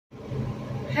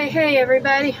Hey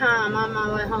everybody, I'm on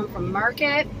my way home from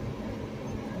market.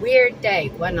 Weird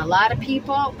day, wasn't a lot of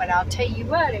people, but I'll tell you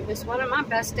what, it was one of my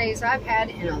best days I've had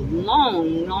in a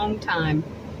long time.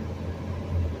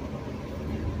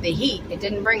 The heat, it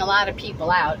didn't bring a lot of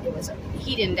people out.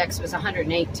 Heat index was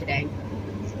 108 today.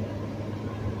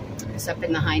 It's up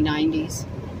in the high 90s.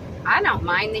 I don't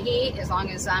mind the heat as long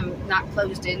as I'm not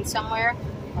closed in somewhere.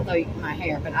 Although my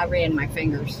hair, but I ran my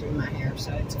fingers through my hair,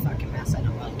 so it's a fucking mess. I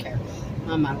don't really care.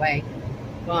 I'm on my way.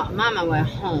 Well, I'm on my way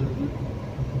home,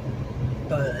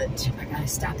 but I gotta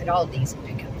stop at Aldi's and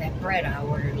pick up that bread I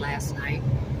ordered last night.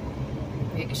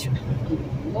 Make sure.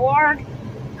 Lord,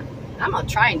 I'm gonna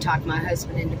try and talk my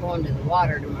husband into going to the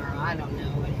water tomorrow. I don't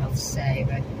know what he'll say,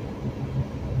 but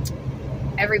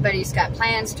everybody's got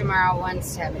plans tomorrow.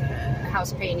 One's having a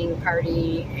house painting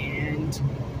party, and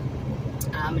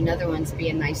another one's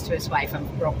being nice to his wife. I'm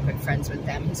real quick friends with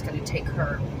them. He's going to take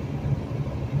her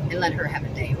and let her have a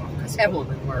day off, because that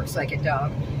woman works like a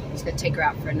dog. He's going to take her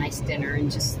out for a nice dinner and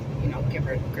just, give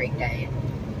her a great day.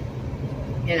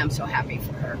 And I'm so happy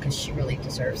for her, because she really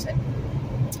deserves it.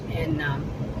 And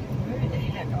where the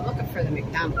heck? I'm looking for the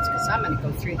McDonald's, because I'm going to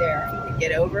go through there. I'm going to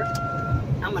get over.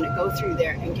 I'm going to go through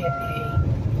there and get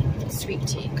a sweet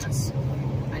tea, because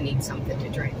I need something to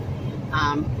drink.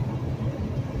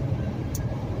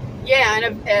 Yeah,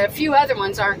 and a few other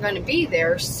ones aren't going to be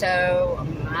there, so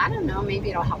I don't know. Maybe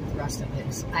it'll help the rest of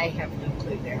this. I have no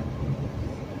clue there.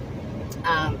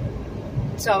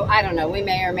 So I don't know. We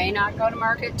may or may not go to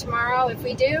market tomorrow. If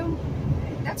we do,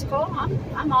 that's cool.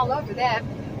 I'm all over that.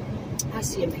 I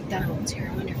see a McDonald's here.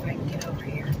 I wonder if I can get over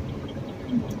here.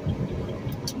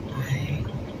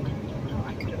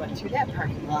 I could have went through that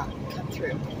parking lot and come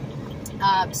through.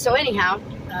 So anyhow,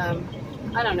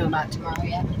 I don't know about tomorrow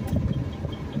yet.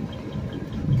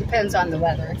 Depends on the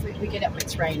weather. If we get up and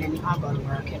it's raining, I'll go to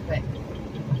market. But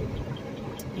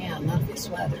yeah, I love this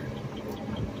weather.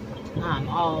 I'm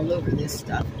all over this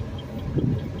stuff.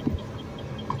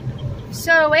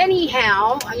 So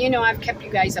anyhow, I've kept you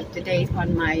guys up to date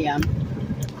on my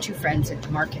two friends at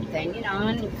the market thing.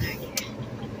 And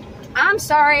I'm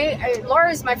sorry.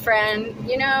 Laura's my friend.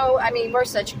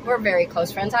 We're very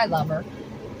close friends. I love her.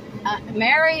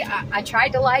 Mary, I tried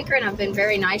to like her, and I've been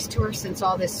very nice to her since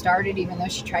all this started, even though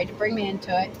she tried to bring me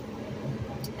into it,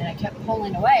 and I kept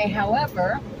pulling away.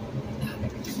 However,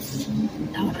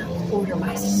 now I'll order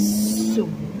my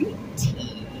sweet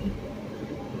tea.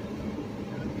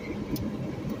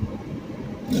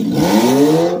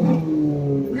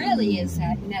 Really, is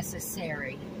that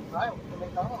necessary? No,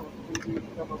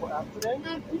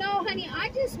 honey,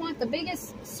 I just want the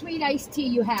biggest sweet iced tea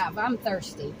you have. I'm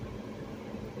thirsty.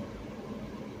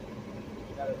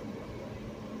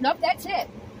 Nope, that's it.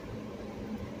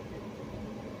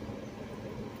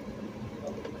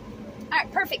 All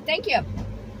right, perfect. Thank you.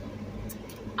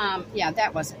 Yeah,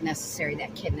 that wasn't necessary,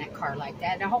 that kid in that car like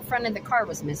that. The whole front of the car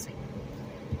was missing.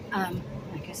 I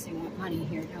guess they want money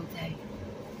here, don't they?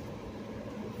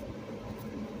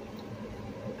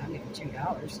 I'll give them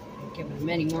 $2. I'm giving them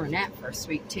any more than that for a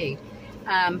sweet tea.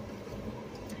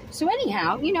 So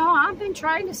anyhow, I've been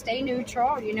trying to stay neutral.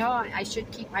 I should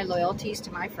keep my loyalties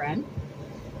to my friend.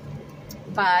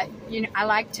 But, I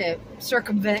like to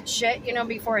circumvent shit,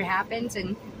 before it happens.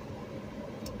 And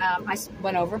I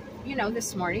went over,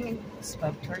 this morning and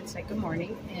spoke to her and said good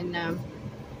morning. And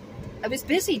I was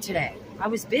busy today. I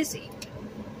was busy.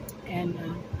 And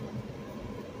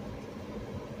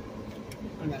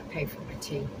I'm going to pay for my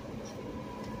tea.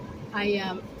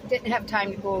 I didn't have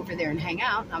time to go over there and hang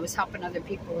out. I was helping other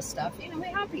people with stuff. We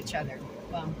help each other.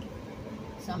 Well,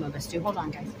 some of us do. Hold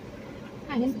on, guys.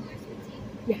 Hi.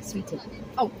 Yeah, sweet tea.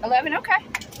 Oh, 11? Okay.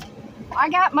 I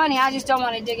got money. I just don't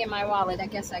want to dig in my wallet. I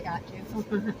guess I got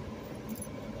to.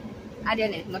 I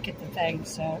didn't look at the thing,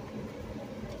 so.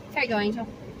 There you go, Angel.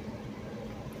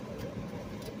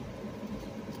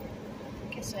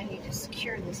 Guess I need to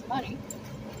secure this money.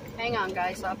 Hang on,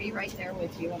 guys. I'll be right there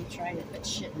with you. I'm trying to put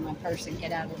shit in my purse and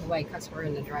get out of the way because we're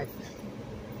in the drive-thru.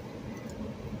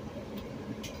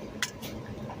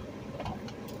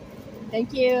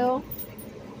 Thank you. All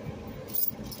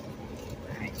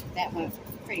right, that went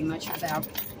pretty much without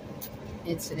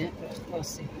incident, but we'll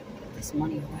see. Put this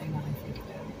money away while I think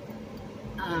about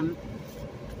it.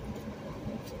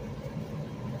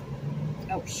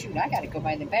 Oh, shoot. I got to go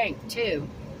by the bank, too.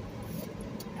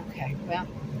 Okay, well.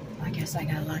 I guess I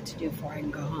got a lot to do before I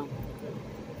can go home.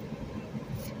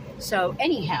 So,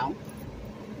 anyhow,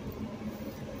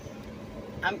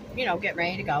 I'm, getting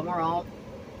ready to go. We're all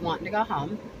wanting to go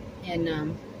home. And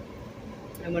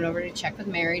I went over to check with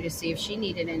Mary to see if she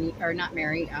needed any, or not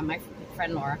Mary, my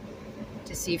friend Laura,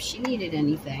 to see if she needed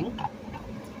anything.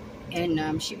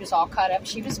 And she was all cut up.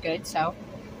 She was good, so.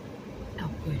 Oh,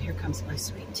 good. Here comes my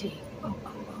sweet tea. Oh,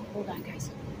 hold on, guys.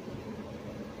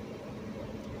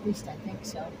 At least I think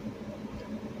so.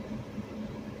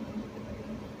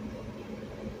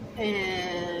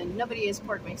 And nobody has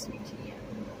poured my sweet tea yet.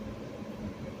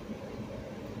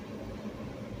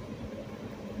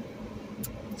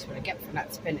 That's what I get for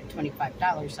not spending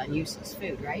 $25 on useless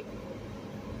food, right?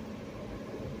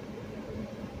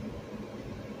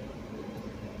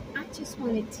 I just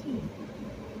wanted tea.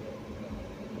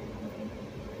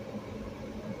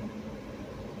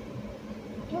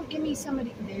 Don't give me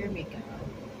somebody. There we go.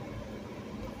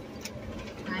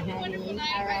 Hi, honey.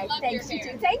 All right, thanks you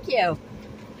too. Thank you.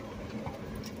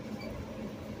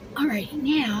 All right,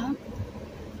 now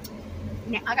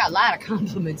I got a lot of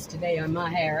compliments today on my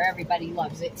hair. Everybody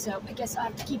loves it, so I guess I'll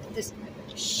have to keep it this.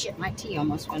 Shit, my tea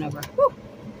almost went over. Whew.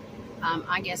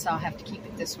 I guess I'll have to keep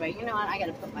it this way. You know what? I got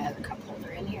to put my other cup holder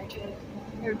in here too.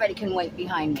 Everybody can wait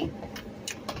behind me.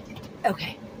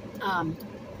 Okay. I'll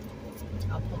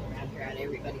pull around here out of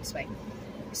everybody's way.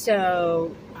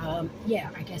 So, yeah,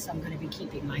 I guess I'm going to be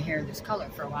keeping my hair this color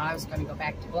for a while. I was going to go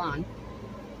back to blonde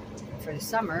for the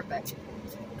summer, but,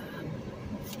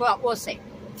 well, we'll see.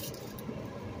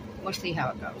 We'll see how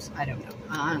it goes. I don't know.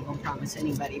 I don't going to promise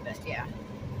anybody, but yeah.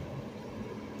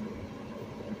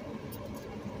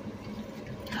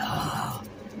 Oh,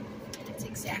 that's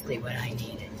exactly what I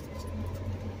needed.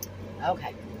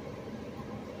 Okay.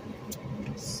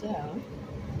 So,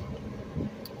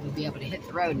 we'll be able to hit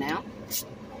the road now.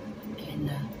 And,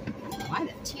 why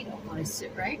the tea don't want to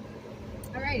sit right?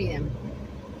 Alrighty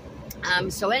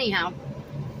then. So anyhow,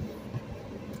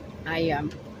 I,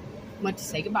 went to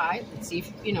say goodbye and see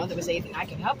if, you know, there was anything I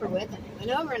could help her with. And I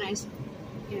went over and I said,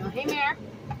 you know, hey, Mare.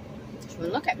 She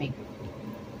wouldn't look at me.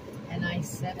 And I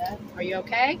said, are you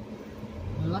okay?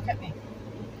 And look at me.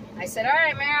 I said, all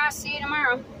right, Mare, I'll see you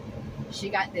tomorrow. She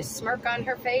got this smirk on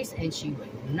her face and she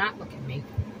would not look at me.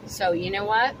 So, you know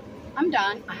what? I'm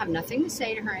done. I have nothing to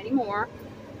say to her anymore.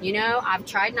 You know, I've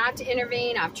tried not to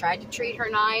intervene. I've tried to treat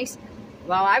her nice.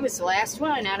 Well, I was the last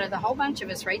one out of the whole bunch of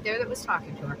us right there that was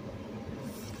talking to her.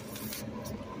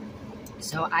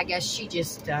 So I guess she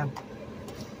just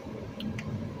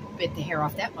bit the hair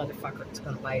off that motherfucker. It's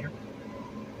going to bite her.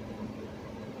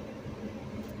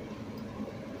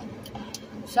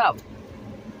 So,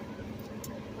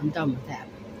 I'm done with that.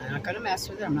 I'm not going to mess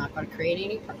with it. I'm not going to create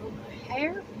any problem with my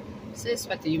hair. So this is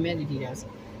what the humidity does.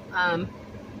 I'm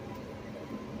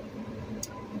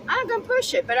going to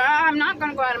push it, but I'm not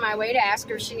going to go out of my way to ask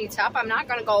her if she needs help. I'm not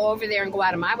going to go over there and go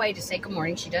out of my way to say good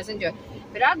morning. She doesn't do it.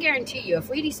 But I'll guarantee you, if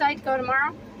we decide to go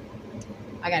tomorrow,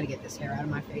 I got to get this hair out of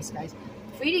my face, guys.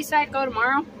 If we decide to go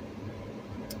tomorrow,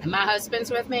 and my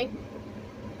husband's with me,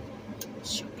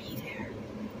 she'll be there.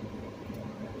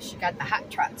 She got the hot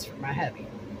trots for my hubby,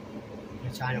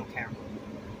 which I don't care.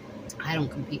 I don't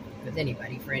compete with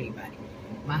anybody for anybody.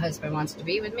 If my husband wants to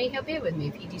be with me, he'll be with me.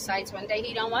 If he decides one day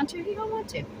he don't want to, he don't want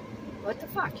to. What the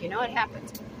fuck? You know, it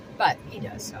happens. But he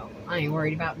does, so I ain't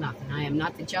worried about nothing. I am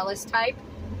not the jealous type.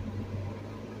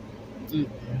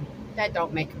 That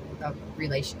don't make a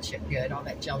relationship good. All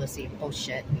that jealousy and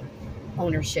bullshit and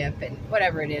ownership and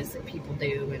whatever it is that people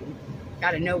do and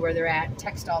got to know where they're at,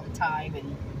 text all the time,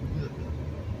 and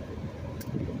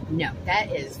no,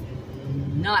 that is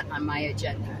not on my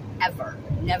agenda ever.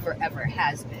 Never ever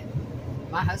has been.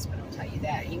 My husband will tell you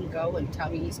that. He can go and tell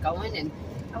me he's going, and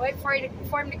I wait for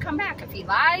him to come back. If he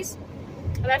lies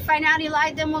and I find out he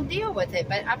lied, then we'll deal with it.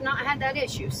 But I've not had that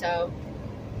issue, so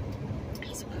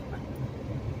he's a good one.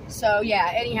 So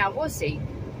yeah, anyhow, we'll see.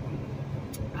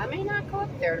 I may not go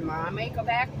up there tomorrow. I may go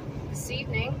back this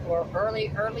evening or early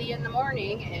in the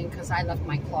morning, and because I left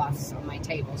my cloths on my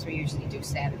tables. We usually do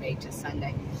Saturday to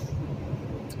Sunday,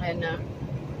 and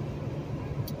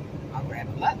I'll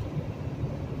grab them up.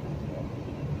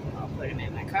 I'll put them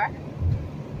in my car.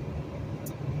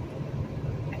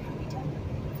 And I'll be done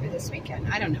for this weekend.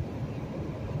 I don't know.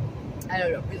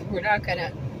 We're not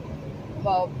gonna.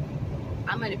 Well,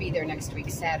 I'm gonna be there next week,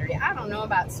 Saturday. I don't know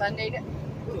about Sunday.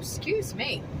 Ooh, excuse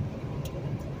me.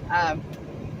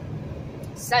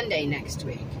 Sunday next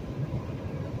week.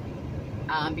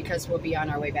 Because we'll be on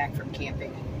our way back from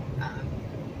camping.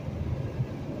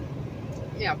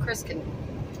 You know, Chris can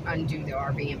undo the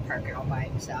RV and park it all by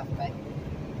himself, but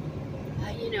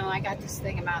you know, I got this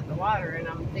thing about the water, and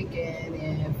I'm thinking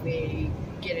if we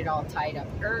get it all tied up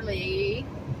early,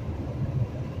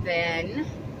 then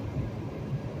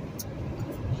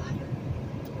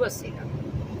we'll see though.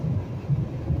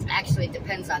 Actually, it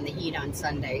depends on the heat on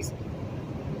Sundays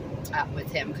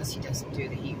with him, because he doesn't do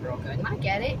the heat real good, and I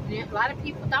get it. A lot of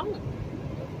people don't.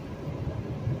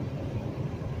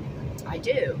 I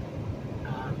do.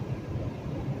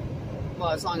 Well,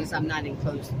 as long as I'm not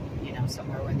enclosed,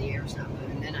 somewhere where the air's not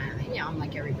moving, then I'm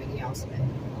like everybody else.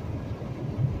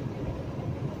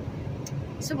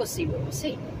 So we'll see what we'll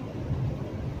see.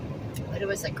 But it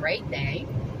was a great day.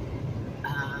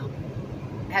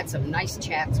 Had some nice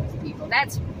chats with people.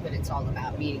 That's what it's all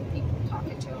about, meeting people,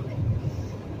 talking to them.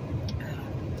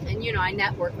 And I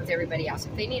network with everybody else.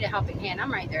 If they need a helping hand,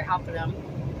 I'm right there helping them.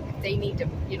 If they need to,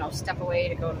 step away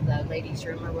to go to the ladies'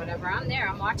 room or whatever, I'm there.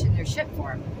 I'm watching their shit for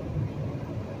them.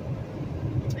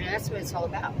 And that's what it's all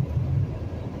about.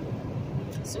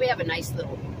 So we have a nice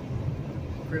little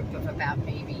group of about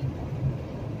maybe,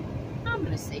 I'm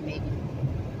going to say maybe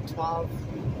 12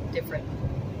 different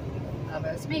of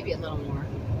us, maybe a little more.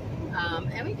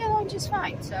 And we get along just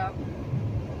fine. So,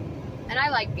 and I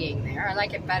like being there. I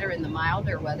like it better in the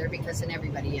milder weather because then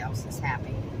everybody else is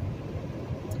happy.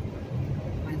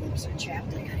 My lips are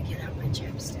chapped. I gotta get out my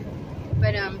chapstick.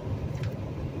 But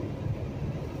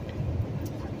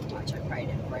watch, I probably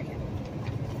didn't break it.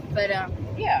 But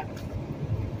yeah.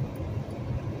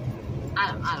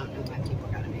 I don't know why people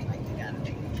gotta be like they gotta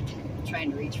be. I'm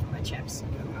trying to reach for my chapstick.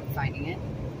 I'm finding it,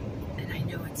 and I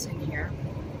know it's in here.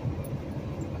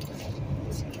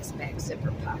 It's in this back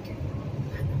zipper pocket.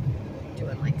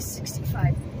 Doing like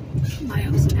 65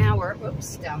 miles an hour,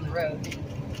 whoops, down the road.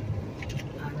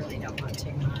 I really don't want to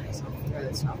take my eyes off the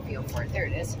road, so I'll feel for it. There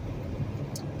it is.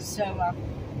 So,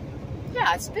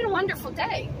 yeah, it's been a wonderful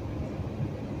day.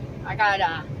 I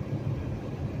got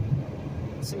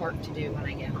some work to do when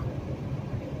I get home.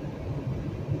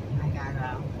 I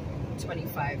got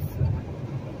 25,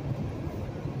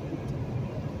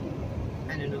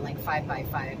 I don't know, like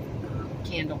 5x5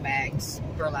 candle bags,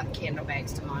 burlap candle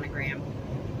bags to monogram.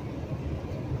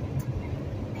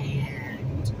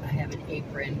 And I have an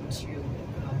apron to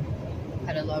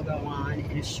put a logo on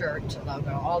and a shirt to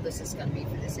logo. All this is going to be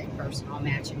for the same person, all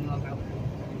matching logo.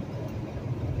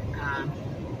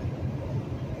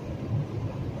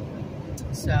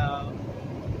 So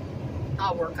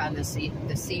I'll work on this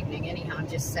evening anyhow,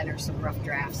 just send her some rough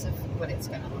drafts of what it's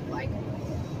going to look like.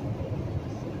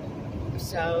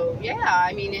 So yeah,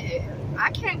 I mean, I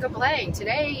can't complain.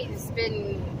 Today's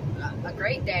been a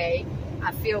great day.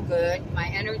 I feel good. My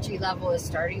energy level is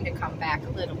starting to come back a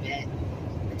little bit.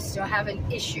 I'm still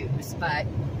having issues, but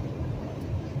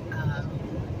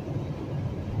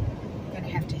gonna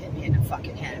have to hit me in the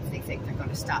fucking head if they think they're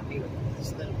gonna stop me with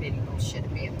this little bitty bullshit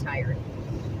of being tired.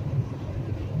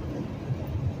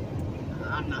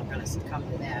 I'm not gonna succumb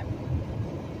to that.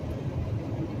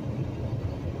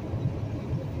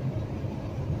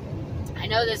 I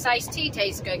know this iced tea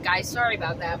tastes good, guys. Sorry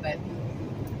about that, but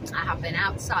I have been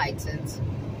outside since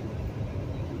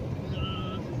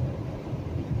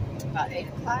about 8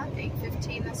 o'clock,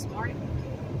 8:15 this morning.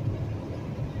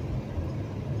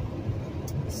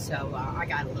 So I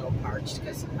got a little parched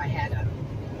because I had a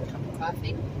cup of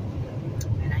coffee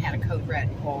and I had a Code Red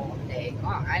all day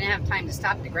long. I didn't have time to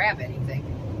stop to grab anything.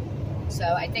 So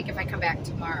I think if I come back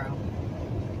tomorrow,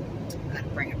 I'm going to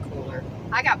bring a cooler.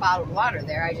 I got bottled water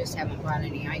there. I just haven't brought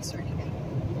any ice or anything.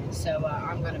 So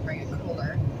I'm going to bring a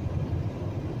cooler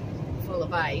full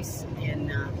of ice. And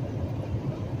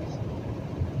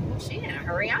well, she in a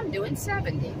hurry. I'm doing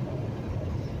 70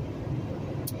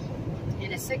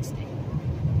 in a 60.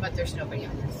 But there's nobody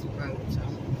on this road. So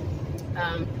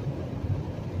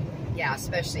yeah,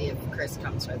 especially if Chris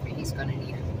comes with me. He's going to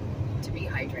need to be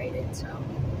hydrated. So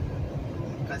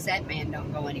because that man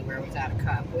don't go anywhere without a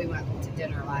cup. We went to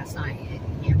dinner last night and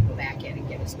he had to go back in and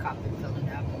get his cup and fill it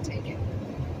up and take it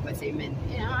with him. And,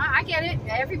 I get it.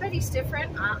 Everybody's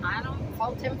different. I don't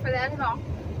fault him for that at all.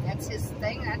 That's his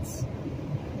thing.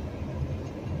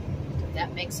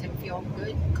 That makes him feel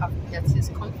good. That's his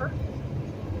comfort.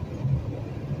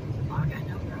 I got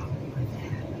no problem with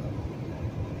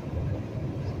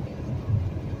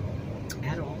that.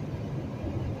 At all.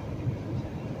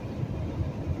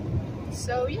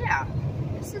 So yeah,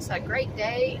 this is a great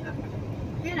day.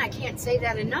 Man, I can't say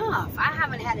that enough. I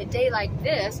haven't had a day like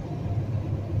this,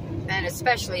 and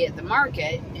especially at the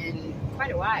market, in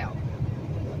quite a while.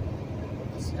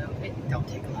 So it don't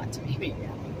take a lot to be me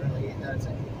down. Really, it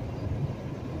doesn't.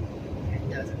 It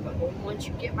doesn't. But once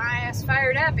you get my ass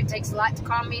fired up, it takes a lot to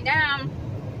calm me down.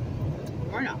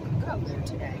 We're not gonna go there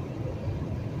today.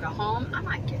 Go home. I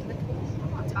might get in the pool. I'm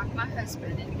gonna talk my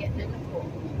husband into getting in the pool.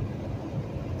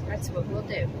 That's what we'll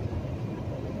do.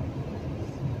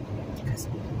 Because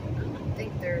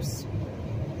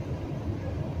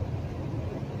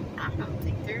I don't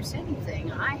think there's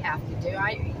anything I have to do.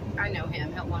 I know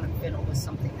him. He'll want to fiddle with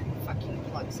something that fucking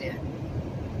plugs in.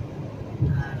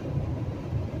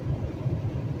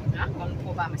 I I'm going to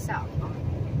pull by myself.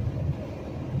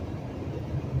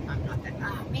 I'm not that.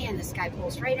 Oh man, this guy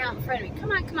pulls right out in front of me.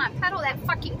 Come on, pedal that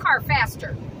fucking car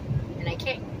faster. And I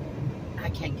can't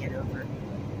get over.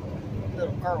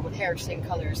 Little girl with hair same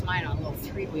color as mine on a little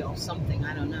 3-wheel something.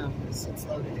 I don't know. It's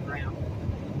low to the ground.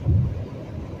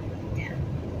 Yeah.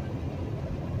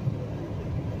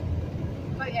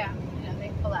 But yeah, you know,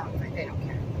 they pull out, but they don't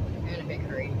care. They're in a big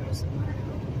hurry to go somewhere.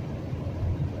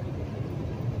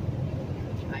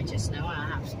 I just know I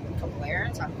have a couple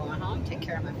errands. I'm going home, take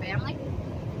care of my family.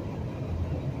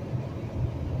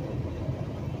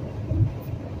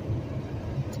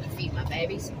 Feed my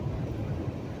babies.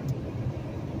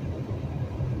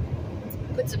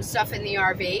 Put some stuff in the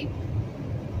RV.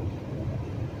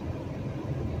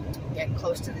 Getting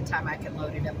close to the time I can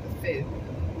load it up with food.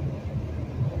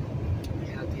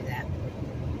 Yeah, I'll do that.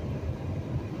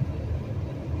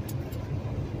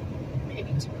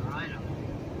 Maybe tomorrow, I don't know.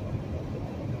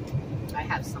 I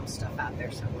have some stuff out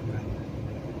there, so we're good.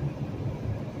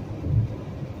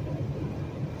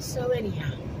 So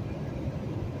anyhow.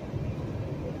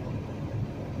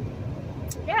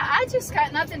 Yeah, I just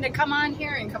got nothing to come on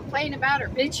here and complain about or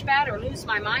bitch about or lose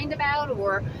my mind about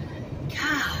or,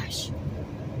 gosh.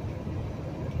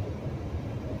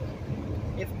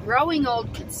 If growing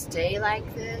old could stay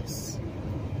like this,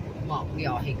 well, we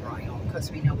all hate growing old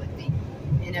because we know what the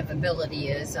inevitability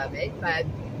is of it, but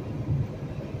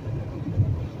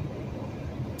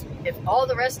if all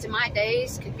the rest of my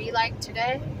days could be like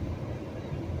today,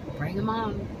 bring them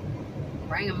on.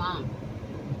 Bring them on.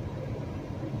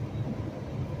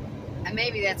 And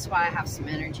maybe that's why I have some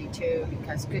energy too,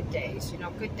 because good days, you know,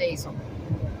 good days will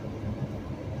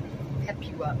pep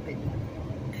you up and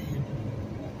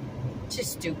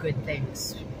just do good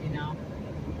things, you know.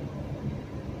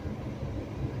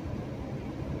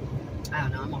 I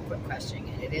don't know, I'm gonna quit questioning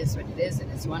it. It is what it is,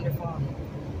 and it's wonderful.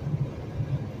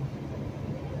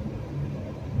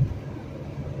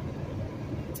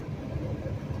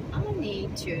 I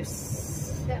need to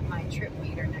set my trip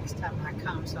meter next time I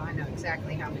come so I know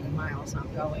exactly how many miles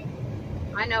I'm going.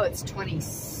 I know it's 20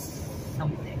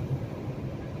 something.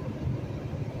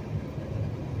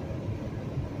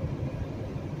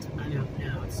 I don't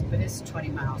know, but it's 20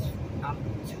 miles.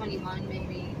 21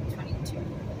 maybe, 22.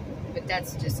 But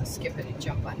that's just a skip and a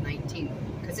jump on 19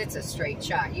 because it's a straight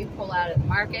shot. You pull out of the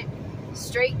market,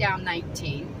 straight down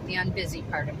 19, the unbusy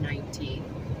part of 19.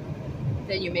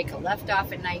 Then you make a left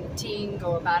off at 19,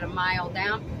 go about a mile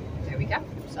down. There we go.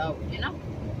 So, you know.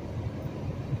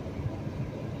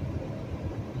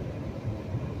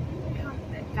 Yeah,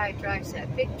 that guy drives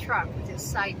that big truck with his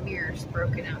side mirrors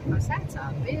broken out because that's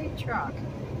a big truck.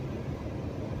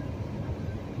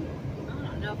 I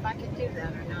don't know if I can do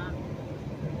that or not.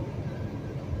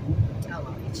 Oh,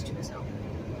 well, each to his own.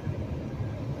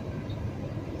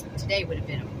 Today would have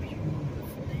been a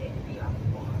beautiful day to be on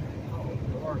the water.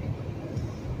 Oh, Lord.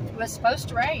 It was supposed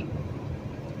to rain.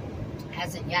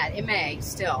 Hasn't yet. It may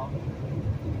still,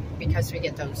 because we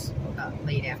get those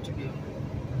late afternoon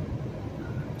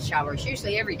showers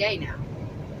usually every day now.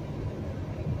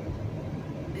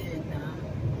 And,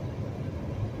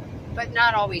 but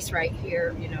not always right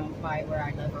here, you know, by where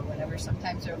I live or whatever.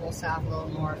 Sometimes they're a little south, a little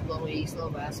north, a little east, a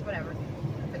little west, whatever.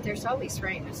 But there's always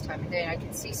rain this time of day. I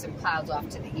can see some clouds off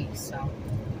to the east, so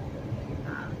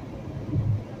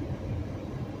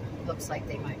looks like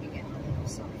they might be getting a little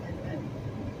something,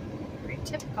 but pretty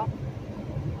typical.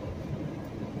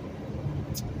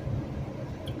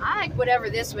 I like whatever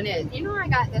this one is. You know, I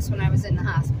got this when I was in the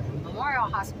hospital, Memorial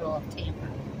Hospital of Tampa.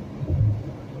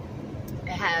 It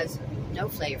has no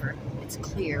flavor. It's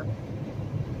clear.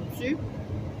 See?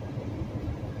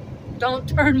 Don't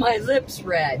turn my lips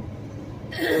red.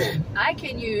 I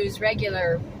can use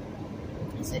regular,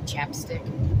 is it chapstick?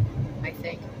 I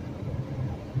think.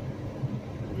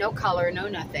 No color, no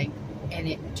nothing, and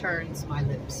it turns my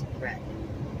lips red.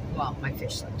 Well, my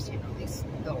fish lips, you know, these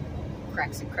little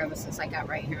cracks and crevices I got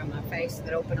right here on my face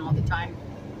that open all the time,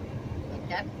 like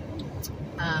that.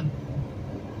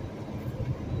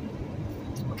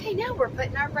 Okay, now we're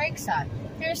putting our brakes on.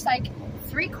 There's like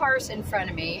 3 cars in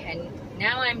front of me, and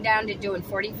now I'm down to doing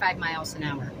 45 miles an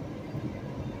hour.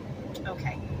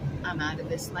 Okay, I'm out of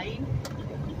this lane.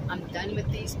 I'm done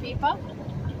with these people.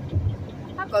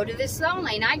 I'll go to this slow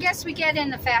lane. I guess we get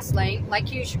in the fast lane,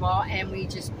 like usual, and we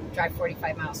just drive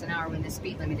 45 miles an hour when the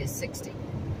speed limit is 60.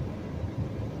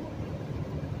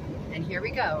 And here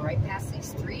we go, right past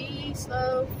these 3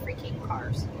 slow freaking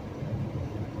cars.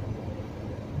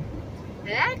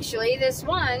 And actually, this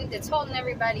one that's holding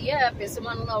everybody up is the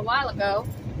one a little while ago.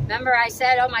 Remember I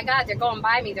said, oh my God, they're going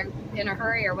by me. They're in a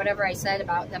hurry or whatever I said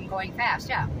about them going fast.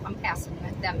 Yeah, I'm passing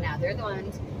them now. They're the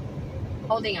ones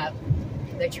holding up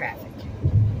the traffic.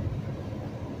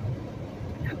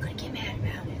 I'm going to get mad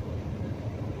about it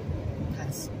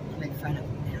because I'm in front of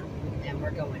them now. And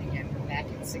we're going again. We're back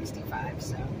at 65,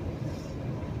 so.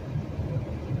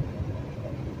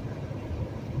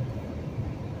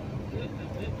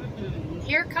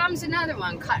 Here comes another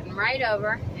one cutting right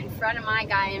over in front of my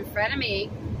guy, in front of me,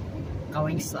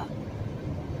 going slow.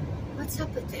 What's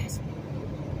up with this?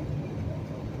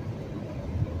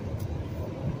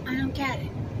 I don't get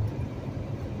it.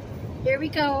 Here we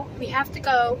go. We have to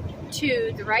go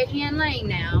to the right-hand lane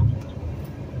now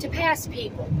to pass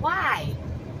people. Why?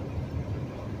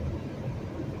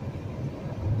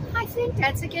 I think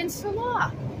that's against the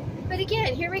law. But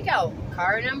again, here we go.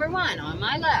 Car number 1 on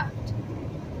my left.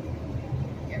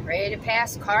 Get ready to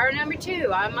pass car number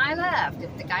 2 on my left.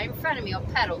 If the guy in front of me will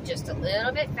pedal just a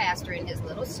little bit faster in his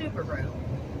little Subaru.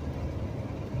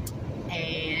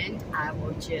 And I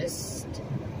will just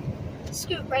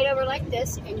scoot right over like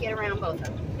this and get around both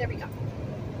of them. There we go.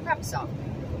 Problem solved.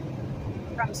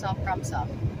 Problem solved, problem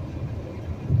solved.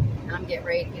 I'm getting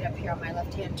ready to get up here on my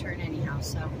left-hand turn anyhow,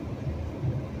 so.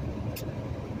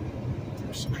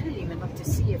 I didn't even look to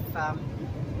see if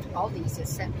Aldi's has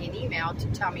sent me an email to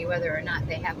tell me whether or not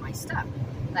they have my stuff.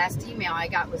 Last email I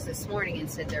got was this morning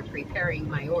and said they're preparing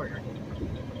my order.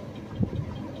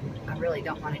 I really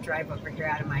don't want to drive over here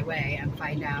out of my way and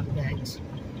find out that,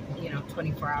 you know,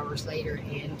 24 hours later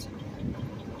and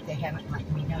they haven't let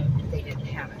me know that they didn't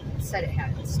have it. Said it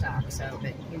had it in stock, so,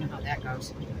 but you know how that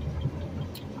goes.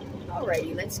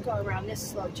 Alrighty, let's go around this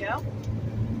slow Joe.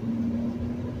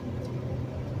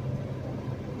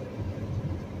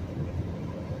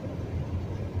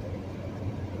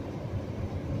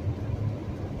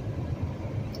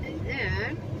 And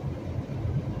then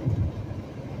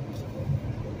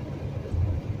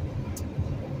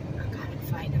I gotta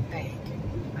find a bank.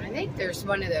 I think there's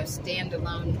one of those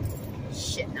standalone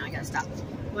shit, now I gotta stop.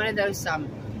 One of those standalone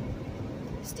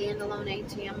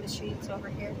ATM machines over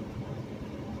here.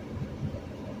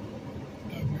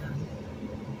 And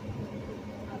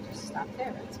I'll just stop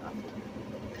there, that's all.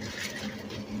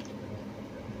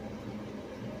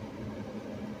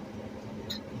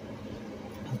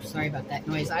 Oh, sorry about that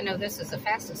noise. I know this is the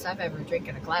fastest I've ever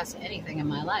drinking a glass of anything in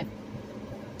my life.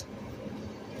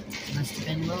 Must have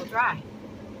been a little dry.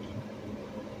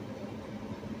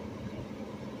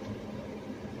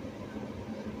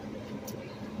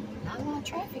 Not a lot of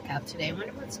traffic out today. I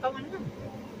wonder what's going on.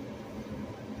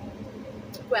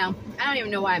 Well, I don't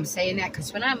even know why I'm saying that,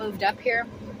 because when I moved up here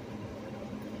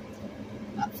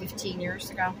about 15 years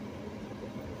ago,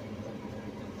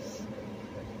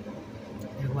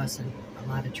 there wasn't a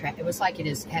lot of traffic. It was like it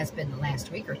has been the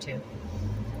last week or two.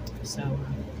 So,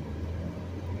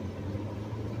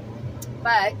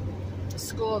 but the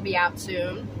school will be out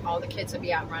soon. All the kids will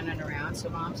be out running around, so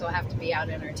moms will have to be out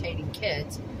entertaining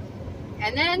kids.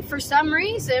 And then for some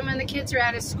reason, when the kids are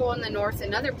out of school in the north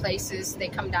and other places, they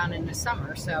come down in the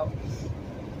summer. So,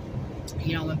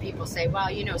 you know, when people say, well,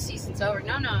 you know, season's over.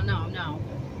 No, no, no, no.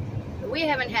 We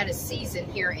haven't had a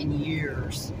season here in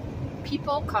years.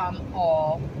 People come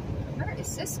all, where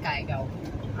does this guy go?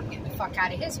 I'm getting the fuck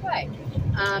out of his way.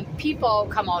 People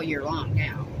come all year long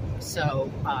now. So,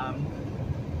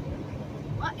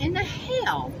 what in the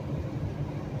hell?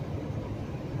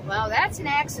 Well, that's an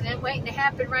accident waiting to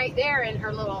happen right there in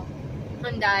her little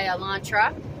Hyundai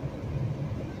Elantra.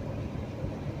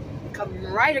 Come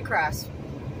right across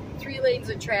 3 lanes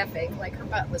of traffic like her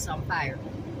butt was on fire.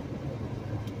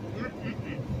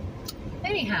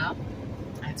 Anyhow,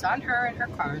 that's on her and her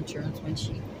car insurance when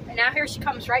she... And now here she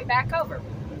comes right back over.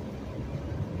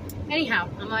 Anyhow,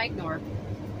 I'm going to ignore.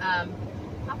 I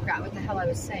forgot what the hell I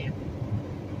was saying.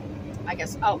 I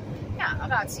guess, oh, yeah,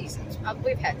 about seasons.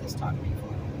 We've had this talk before.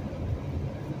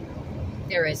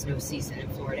 There is no season in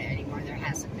Florida anymore. There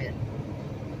hasn't been.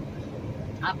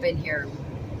 I've been here,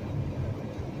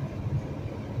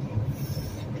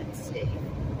 let's see,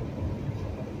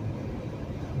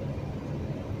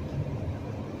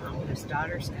 my oldest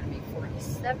daughter's going to be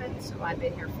 47, so I've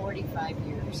been here 45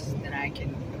 years that I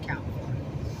can account for.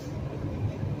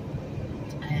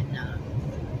 And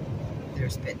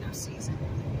there's been no season.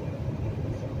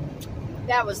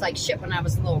 That was like shit when I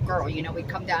was a little girl. You know, we'd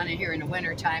come down in here in the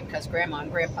winter time because Grandma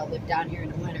and Grandpa lived down here in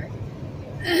the winter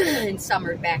and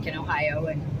summered back in Ohio.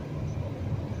 And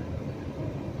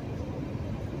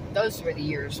those were the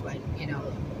years when, you know,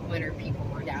 winter people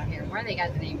were down here. Where they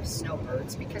got the name of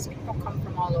snowbirds, because people come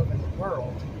from all over the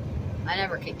world. I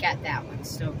never could get that one,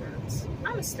 snowbirds.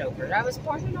 I'm a snowbird. I was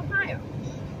born in Ohio.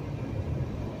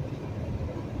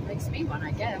 Makes me one,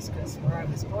 I guess, because where I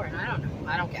was born, I don't know.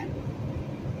 I don't get it.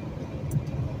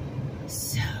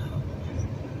 So,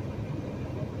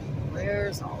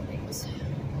 Where's Aldi's?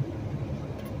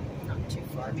 Not too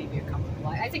far, maybe a couple of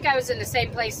blocks. I think I was in the same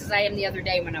place as I am the other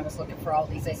day when I was looking for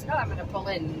Aldi's. I said, oh, I'm going to pull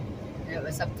in. And it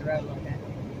was up the road a little bit.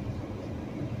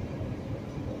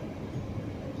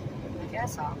 I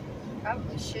guess I'll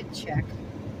probably should check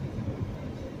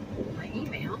my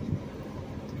email.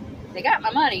 They got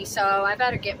my money, so I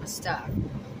better get my stuff.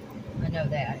 I know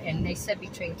that. And they said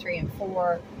between 3 and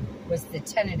 4 was the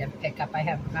tentative pickup. I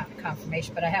haven't gotten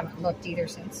confirmation, but I haven't looked either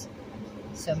since.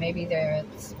 So maybe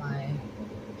there's my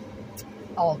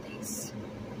Aldi's.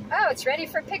 Oh, it's ready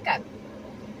for pickup.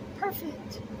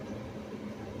 Perfect.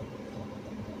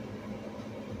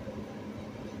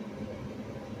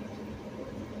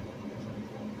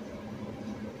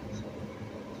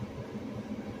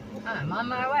 I'm on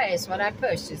my way is what I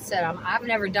pushed. It said I've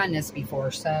never done this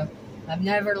before, so I've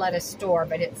never let a store,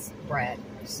 but it's bread,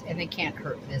 and they can't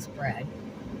hurt this bread.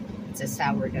 It's a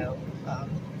sourdough.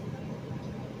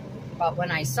 But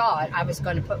when I saw it, I was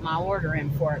going to put my order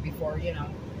in for it before, you know,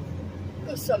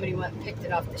 somebody went and picked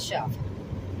it off the shelf.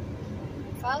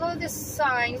 Follow the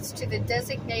signs to the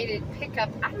designated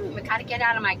pickup. I don't even got to get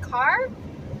out of my car.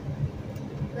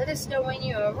 Let us know when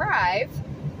you arrive.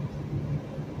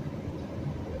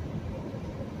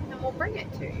 We'll bring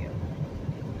it to you.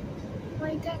 Well,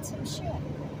 ain't that some shit?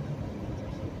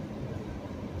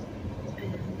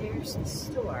 And there's the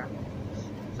store.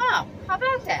 Oh, how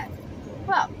about that?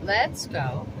 Well, let's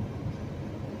go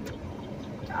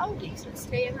to Aldi's and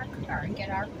stay in our car and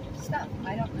get our stuff.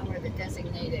 I don't know where the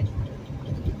designated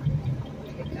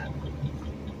pickup.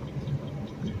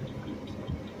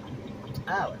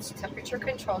 Oh, it's temperature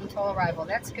controlled until arrival.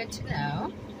 That's good to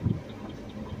know.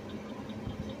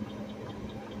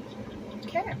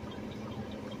 Okay.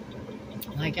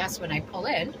 Well, I guess when I pull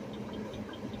in,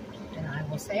 then I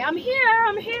will say, I'm here,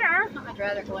 I'm here. I'd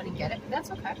rather go in and get it, but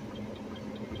that's okay.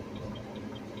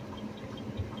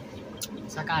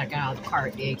 So I gotta get out of the car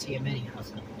at the ATM anyhow.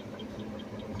 So.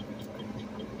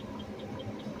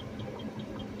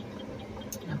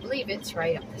 And I believe it's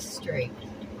right up the street.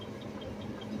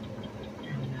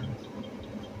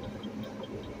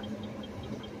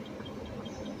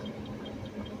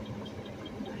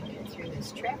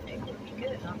 Traffic would be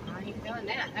good. I'm not even doing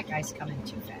that. That guy's coming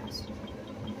too fast.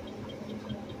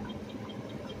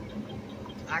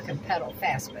 I can pedal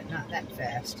fast, but not that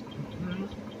fast. I'm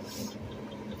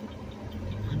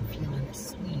feeling a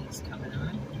sneeze coming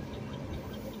on.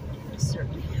 I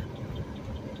certainly am.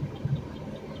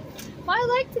 Well, I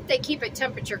like that they keep it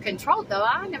temperature controlled, though.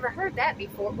 I never heard that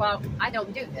before. Well, I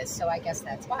don't do this, so I guess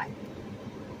that's why.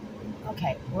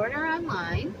 Okay, order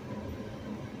online.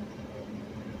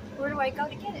 Where do I go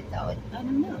to get it, though? I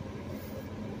don't know.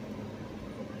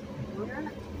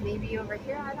 Order, maybe over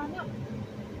here? I don't know.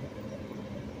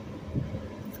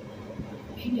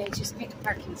 Maybe I just pick a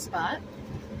parking spot.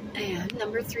 And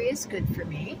number 3 is good for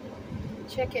me.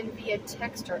 Check in via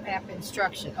text or app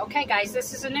instruction. Okay, guys,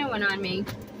 this is a new one on me.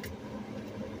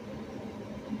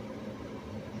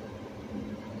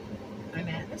 I'm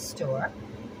at the store.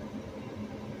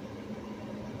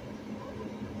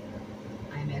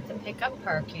 At the pickup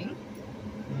parking.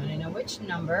 You want to know which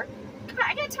number?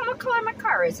 I gotta tell what color my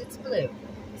car is. It's blue.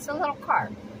 It's a little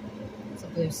car. It's a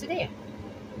blue sedan.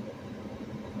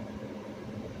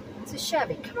 It's a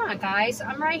Chevy. Come on, guys.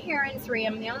 I'm right here in 3.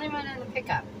 I'm the only one in the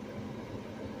pickup.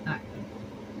 All right.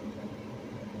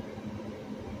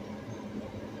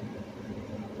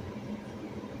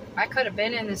 I could have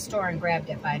been in the store and grabbed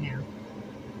it by now.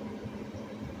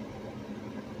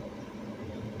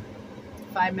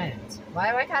 5 minutes. Why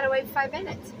do I gotta wait 5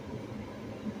 minutes?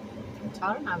 I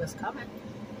told him I was coming.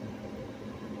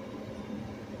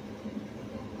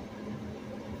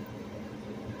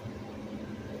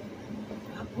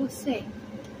 We'll see.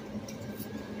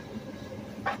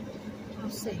 We'll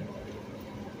see.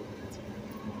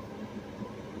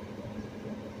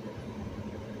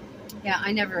 Yeah,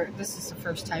 this is the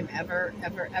first time ever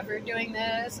doing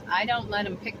this. I don't let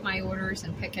them pick my orders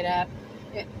and pick it up.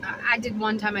 I did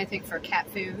one time, I think, for cat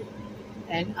food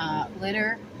and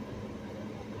litter.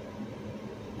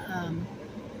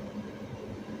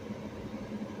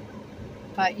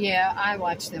 But yeah, I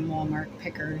watch them Walmart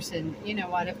pickers, and you know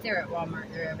what? If they're at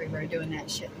Walmart, they're everywhere doing that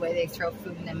shit. The way they throw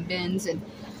food in them bins, and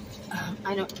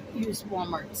I don't use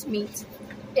Walmart's meats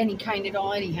any kind at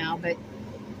all, anyhow. But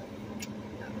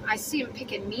I see them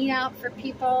picking meat out for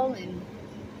people, and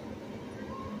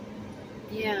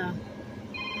yeah.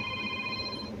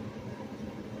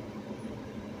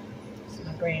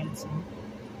 Grandson.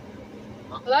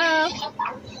 Hello?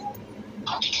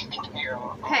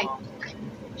 Hey.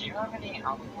 Do you have any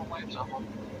alcohol wipes on?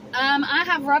 I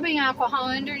have rubbing alcohol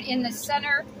in the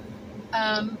center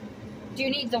Do you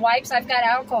need the wipes? I've got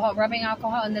alcohol, rubbing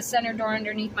alcohol in the center door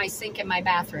underneath my sink in my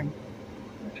bathroom.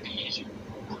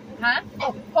 Huh?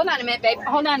 Oh, hold on a minute, babe.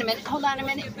 Hold on a minute. Hold on a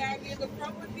minute. Your bag in the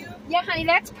front with you? Yeah, honey,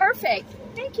 that's perfect.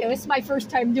 Thank you. It's my first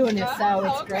time doing this, so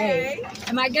it's okay. great.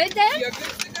 Am I good then? You're good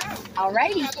to go. All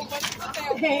righty. Have a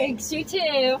wonderful day. Thanks. You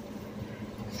too.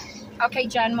 Okay,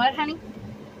 John, what, honey?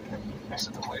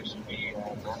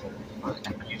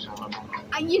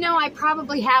 You know, I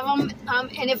probably have them,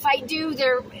 and if I do,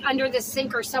 they're under the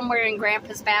sink or somewhere in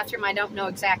Grandpa's bathroom. I don't know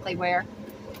exactly where.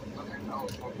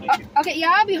 Okay,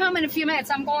 yeah, I'll be home in a few minutes.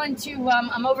 I'm going to,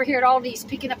 I'm over here at Aldi's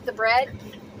picking up the bread,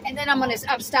 and then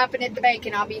I'm stopping at the bank,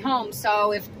 and I'll be home.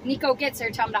 So if Nico gets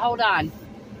there, tell him to hold on.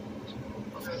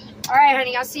 All right,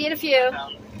 honey, I'll see you in a few.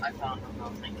 I found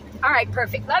them. Thank you. All right,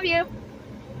 perfect. Love you.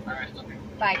 All right, love you.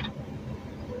 Bye.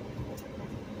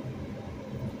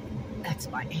 That's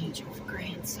my angel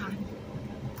grandson.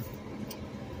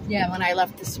 Yeah, when I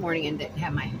left this morning and didn't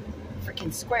have my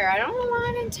freaking square, I don't know why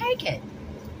I didn't take it.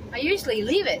 I usually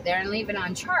leave it there and leave it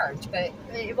on charge, but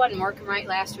it wasn't working right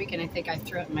last week, and I think I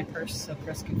threw it in my purse so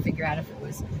Chris could figure out if it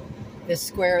was the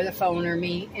square or the phone or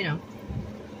me, you know.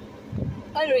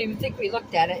 I don't even think we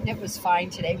looked at it, and it was fine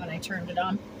today when I turned it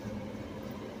on.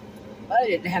 I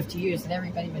didn't have to use it.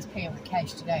 Everybody was paying with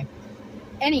cash today.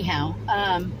 Anyhow,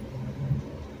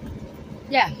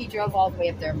 yeah, he drove all the way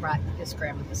up there and brought his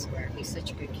grandma the square. He's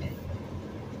such a good kid.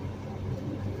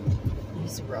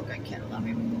 He's a real good kid. I love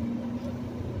him.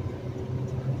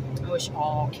 I wish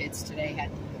all kids today had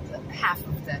half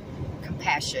of the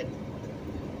compassion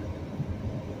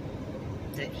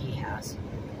that he has. It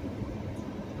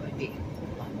would be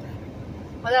a lot better.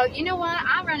 Although, you know what?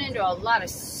 I run into a lot of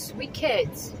sweet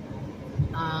kids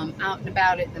out and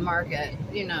about at the market.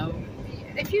 You know,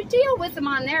 if you deal with them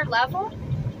on their level,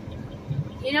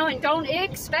 you know, and don't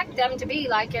expect them to be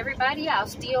like everybody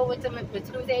else. Deal with them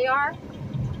with who they are.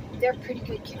 They're pretty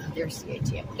good kids. They're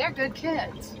CATM. They're good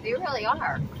kids. They really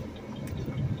are.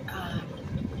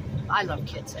 I love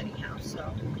kids anyhow,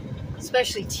 so.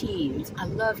 Especially teens. I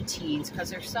love teens because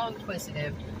they're so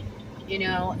inquisitive, you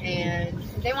know, and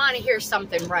they want to hear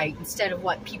something right instead of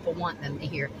what people want them to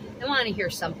hear. They want to hear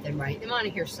something right. They want to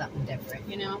hear something different,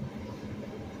 you know.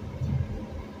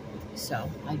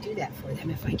 So I do that for them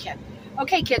if I can.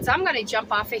 Okay, kids, I'm going to jump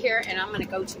off of here, and I'm going to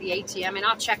go to the ATM, and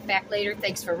I'll check back later.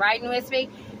 Thanks for riding with me.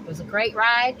 It was a great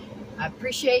ride. I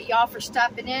appreciate y'all for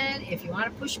stopping in. If you want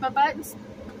to push my buttons,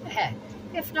 go ahead.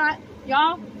 If not,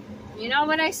 y'all, you know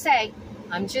what I say.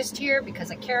 I'm just here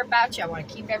because I care about you. I want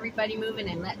to keep everybody moving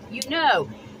and let you know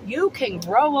you can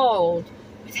grow old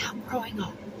without growing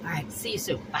old. All right, see you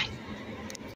soon. Bye.